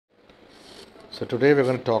So today we're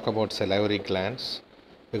going to talk about salivary glands.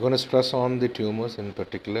 We're going to stress on the tumors in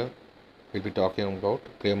particular. We'll be talking about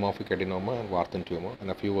pleomorphic adenoma and warthin tumor and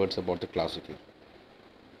a few words about the classification.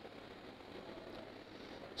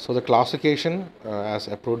 So the classification as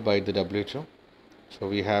approved by the WHO. So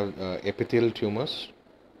we have epithelial tumors,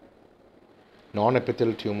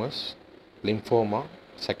 non-epithelial tumors, lymphoma,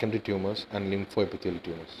 secondary tumors and lymphoepithelial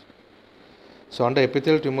tumors. So under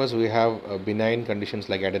epithelial tumors we have benign conditions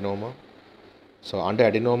like adenoma. So under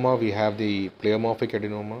adenoma we have the pleomorphic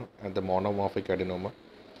adenoma and the monomorphic adenoma.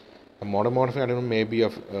 The monomorphic adenoma may be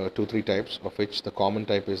of 2-3 types, of which the common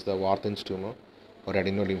type is the warthin's tumor or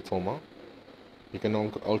adenolymphoma. You can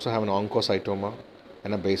also have an oncocytoma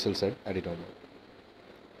and a basal cell adenoma.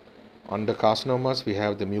 Under carcinomas we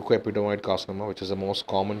have the mucoepidermoid carcinoma, which is the most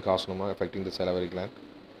common carcinoma affecting the salivary gland.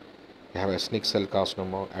 We have ethnic cell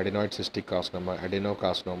carcinoma, adenoid cystic carcinoma,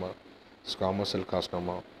 adenocarcinoma, squamous cell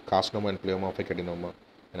carcinoma, carcinoma and pleomorphic adenoma,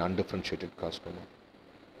 and undifferentiated carcinoma.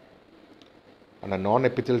 Under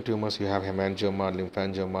non-epithelial tumors, you have hemangioma,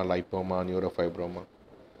 lymphangioma, lipoma, neurofibroma.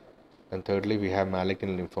 And thirdly, we have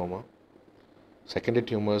malignant lymphoma. Secondary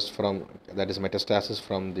tumors that is metastasis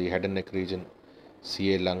from the head and neck region,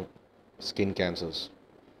 CA lung, skin cancers.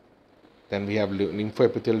 Then we have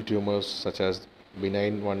lymphoepithelial tumors such as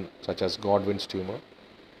benign one such as Godwin's tumor,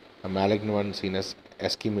 a malignant one seen as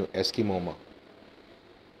eschimoma.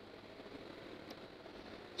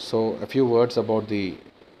 So a few words about the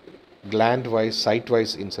gland-wise,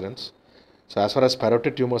 site-wise incidence. So as far as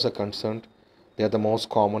parotid tumors are concerned, they are the most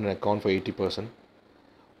common and account for 80%.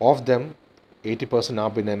 Of them, 80% are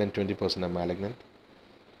benign and 20% are malignant.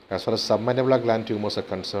 As far as submandibular gland tumors are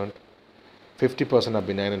concerned, 50% are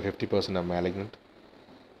benign and 50% are malignant.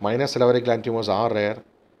 Minor salivary gland tumors are rare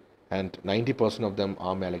and 90% of them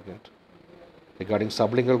are malignant. Regarding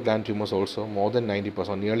sublingual gland tumors also, more than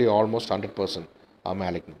 90%, nearly almost 100% are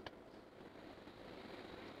malignant.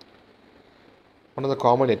 One of the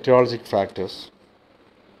common etiologic factors,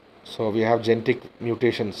 so we have genetic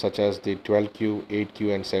mutations such as the 12q,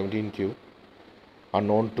 8q and 17q are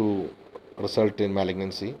known to result in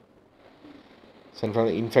malignancy. Some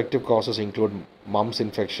infective causes include mumps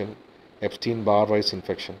infection, Epstein-Barr virus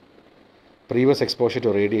infection, previous exposure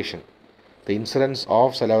to radiation. The incidence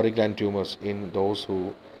of salivary gland tumors in those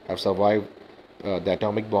who have survived the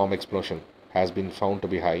atomic bomb explosion has been found to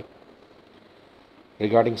be high.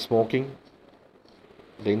 Regarding smoking,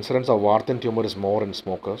 the incidence of warthin tumor is more in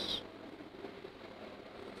smokers.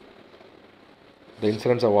 The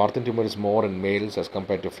incidence of warthin tumor is more in males as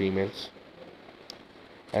compared to females.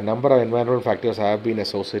 A number of environmental factors have been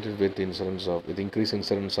associated with increased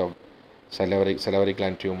incidence of salivary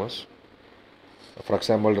gland tumors. For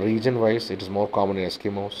example, region-wise, it is more common in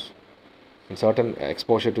Eskimos. In certain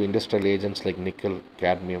exposure to industrial agents like nickel,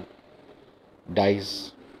 cadmium,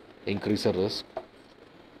 dyes increase the risk.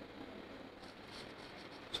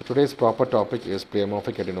 So today's proper topic is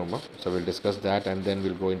pleomorphic adenoma. So we'll discuss that and then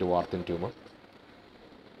we'll go into warthin tumor.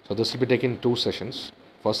 So this will be taken in 2 sessions.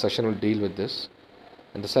 First session will deal with this,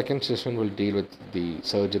 and the second session will deal with the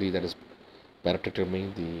surgery, that is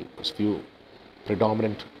paratectomy, the few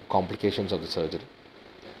predominant complications of the surgery.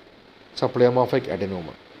 So pleomorphic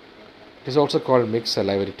adenoma. It is also called mixed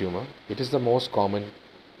salivary tumor. It is the most common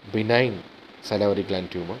benign salivary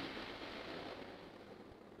gland tumor.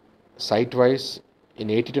 Site-wise, in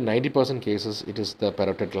 80 to 90% cases, it is the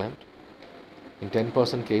parotid gland. In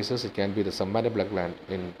 10% cases, it can be the submandibular gland.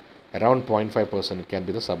 In around 0.5%, it can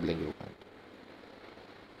be the sublingual gland.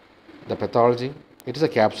 The pathology, it is a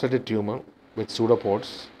capsulated tumor with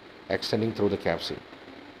pseudopods extending through the capsule.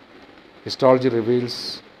 Histology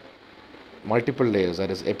reveals multiple layers,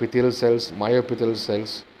 that is epithelial cells, myoepithelial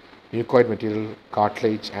cells, mucoid material,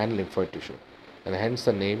 cartilage and lymphoid tissue, and hence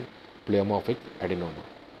the name pleomorphic adenoma.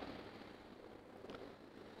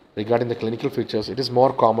 Regarding the clinical features, it is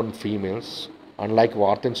more common in females, unlike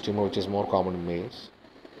warthin's tumor which is more common in males.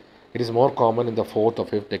 It is more common in the 4th or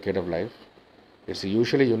 5th decade of life. It is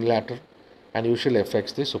usually unilateral and usually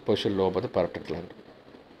affects the superficial lobe of the parotid gland.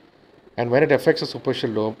 And when it affects the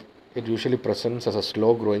superficial lobe, it usually presents as a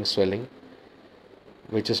slow growing swelling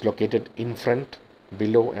which is located in front,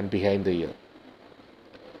 below and behind the ear.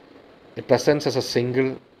 It presents as a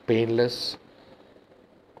single, painless,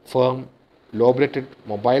 firm, lobulated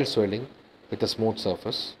mobile swelling with a smooth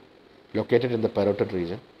surface located in the parotid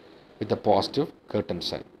region with a positive curtain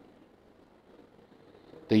side.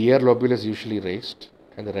 The ear lobule is usually raised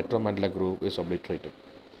and the retromandibular groove is obliterated.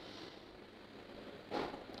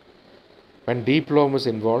 When deep lobe is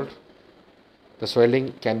involved, the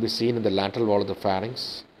swelling can be seen in the lateral wall of the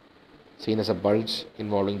pharynx, seen as a bulge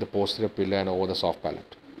involving the posterior pillar and over the soft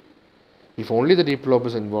palate. If only the deep lobe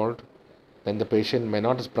is involved, then the patient may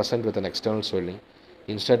not present with an external swelling,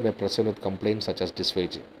 instead may present with complaints such as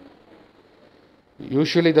dysphagia.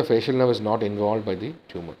 Usually the facial nerve is not involved by the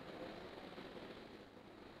tumor.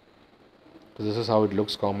 So this is how it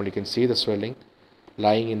looks commonly. You can see the swelling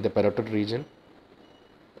lying in the parotid region,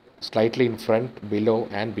 slightly in front, below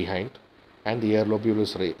and behind, and the ear lobule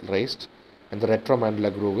is raised and the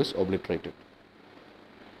retromandibular groove is obliterated.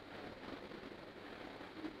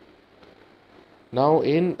 Now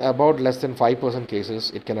in about less than 5%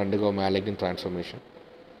 cases, it can undergo malignant transformation.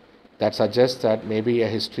 That suggests that maybe a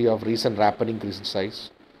history of recent rapid increase in size,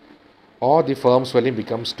 or the firm swelling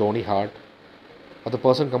becomes stony hard, or the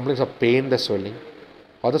person complains of pain in the swelling,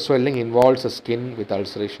 or the swelling involves the skin with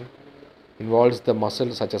ulceration, involves the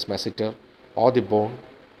muscle such as masseter, or the bone,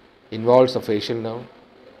 involves the facial nerve,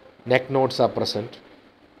 neck nodes are present,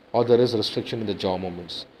 or there is restriction in the jaw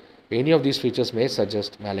movements. Any of these features may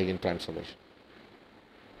suggest malignant transformation.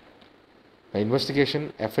 Now,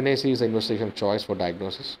 investigation, FNAC is the investigation of choice for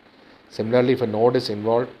diagnosis. Similarly, if a node is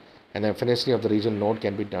involved, an FNAC of the regional node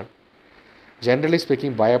can be done. Generally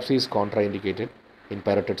speaking, biopsy is contraindicated in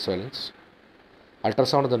parotid swellings.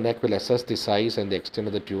 Ultrasound of the neck will assess the size and the extent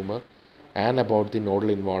of the tumor and about the nodal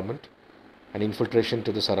involvement and infiltration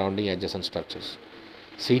to the surrounding adjacent structures.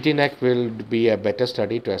 CT neck will be a better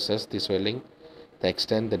study to assess the swelling, the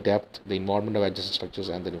extent, the depth, the involvement of adjacent structures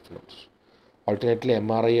and the lymph nodes. Alternately,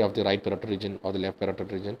 MRI of the right parotid region or the left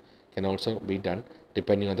parotid region can also be done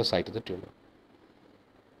depending on the site of the tumor.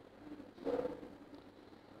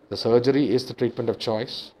 The surgery is the treatment of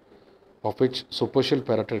choice, of which superficial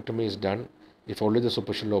parotidectomy is done if only the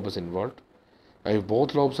superficial lobe is involved. If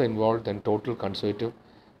both lobes are involved, then total conservative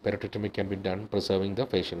parotidectomy can be done, preserving the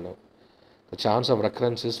facial nerve. The chance of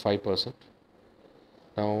recurrence is 5%.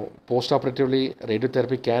 Now, postoperatively,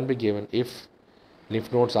 radiotherapy can be given if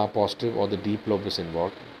lymph nodes are positive or the deep lobe is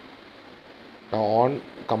involved. Now, on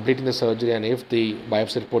completing the surgery, and if the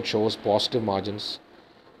biopsy report shows positive margins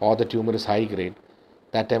or the tumor is high grade,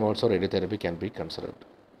 that time also radiotherapy can be considered.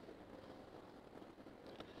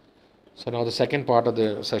 So now the second part of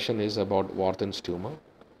the session is about Warthin's tumor.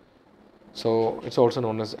 So it's also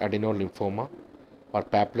known as adenolymphoma or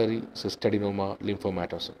papillary cystadenoma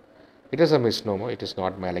lymphomatosum. It is a misnomer, it is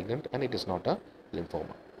not malignant and it is not a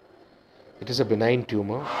lymphoma. It is a benign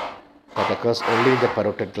tumor that occurs only in the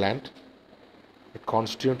parotid gland. It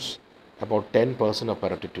constitutes about 10% of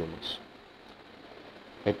parotid tumors.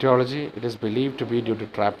 Etiology, it is believed to be due to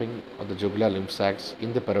trapping of the jugular lymph sacs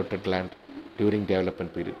in the parotid gland during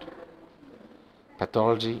development period.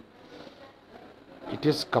 Pathology, it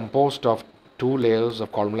is composed of 2 layers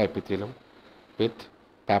of columnar epithelium with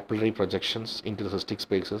papillary projections into the cystic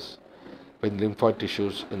spaces with lymphoid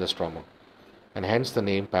tissues in the stroma, and hence the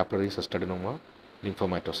name papillary cystadenoma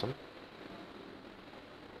lymphomatosum.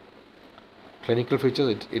 Clinical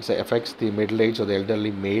features, it affects the middle age or the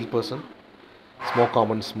elderly male person, more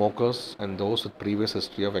common smokers and those with previous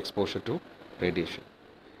history of exposure to radiation.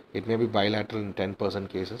 It may be bilateral in 10%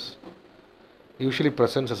 cases. Usually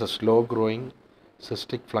presents as a slow growing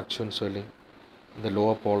cystic fluctuant swelling in the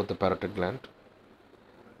lower pole of the parotid gland.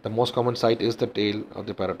 The most common site is the tail of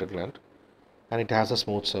the parotid gland and it has a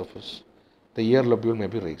smooth surface. The ear lobule may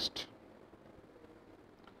be raised.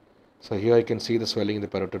 So here you can see the swelling in the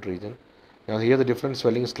parotid region. Now here the different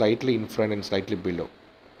swelling is slightly in front and slightly below,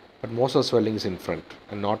 but most of the swelling is in front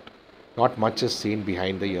and not much is seen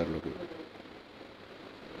behind the ear lobule.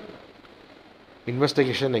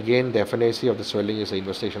 Investigation, again the FNAC of the swelling is an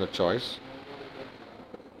investigation of choice.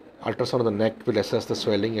 Ultrasound of the neck will assess the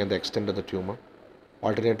swelling and the extent of the tumor.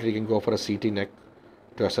 Alternately, you can go for a CT neck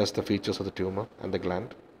to assess the features of the tumor and the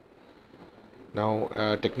gland. Now,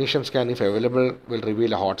 technician scan, if available, will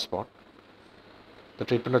reveal a hot spot. The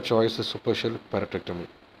treatment of choice is superficial parotidectomy.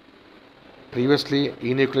 Previously,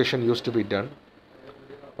 enucleation used to be done,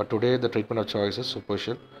 but today the treatment of choice is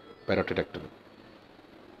superficial parotidectomy.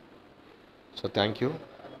 So thank you.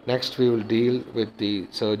 Next we will deal with the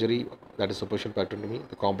surgery, that is superficial parotidectomy,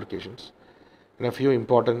 the complications, and a few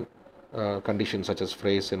important conditions such as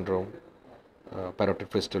Frey syndrome, parotid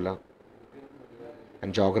fistula,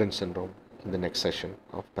 and Sjogren's syndrome in the next session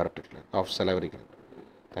of parotid gland, of salivary gland.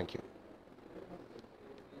 Thank you.